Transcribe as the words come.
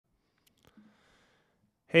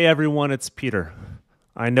Hey everyone, it's Peter.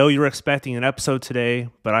 I know you're expecting an episode today,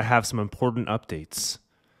 but I have some important updates.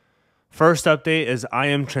 First update is I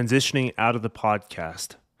am transitioning out of the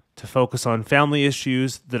podcast to focus on family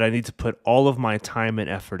issues that I need to put all of my time and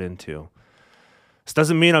effort into. This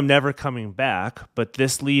doesn't mean I'm never coming back, but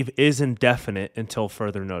this leave is indefinite until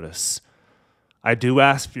further notice. I do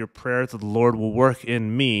ask for your prayer that the Lord will work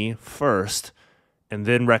in me first and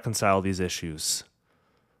then reconcile these issues.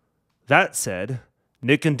 That said,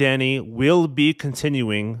 Nick and Danny will be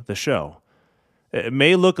continuing the show. It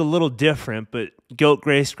may look a little different, but Guilt,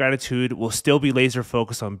 Grace, Gratitude will still be laser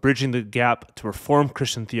focused on bridging the gap to Reformed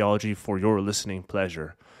Christian theology for your listening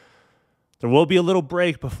pleasure. There will be a little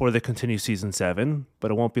break before they continue season 7, but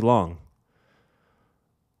it won't be long.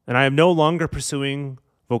 And I am no longer pursuing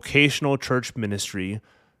vocational church ministry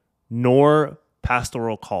nor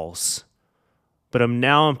pastoral calls, but I'm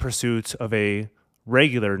now in pursuit of a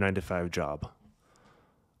regular 9-to-5 job.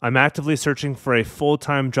 I'm actively searching for a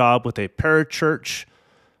full-time job with a parachurch,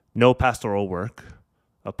 no pastoral work,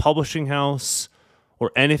 a publishing house,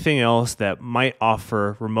 or anything else that might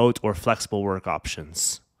offer remote or flexible work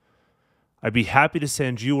options. I'd be happy to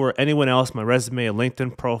send you or anyone else my resume and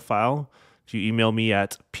LinkedIn profile if you email me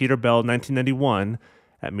at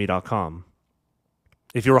peterbell1991@me.com.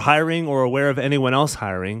 If you're hiring or aware of anyone else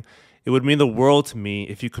hiring, it would mean the world to me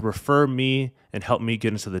if you could refer me and help me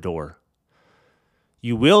get into the door.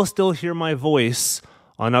 You will still hear my voice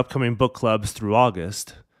on upcoming book clubs through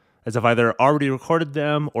August, as I've either already recorded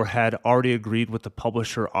them or had already agreed with the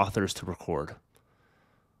publisher authors to record.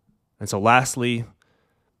 And so lastly,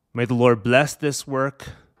 may the Lord bless this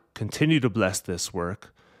work, continue to bless this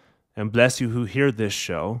work, and bless you who hear this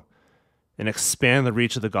show, and expand the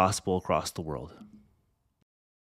reach of the gospel across the world.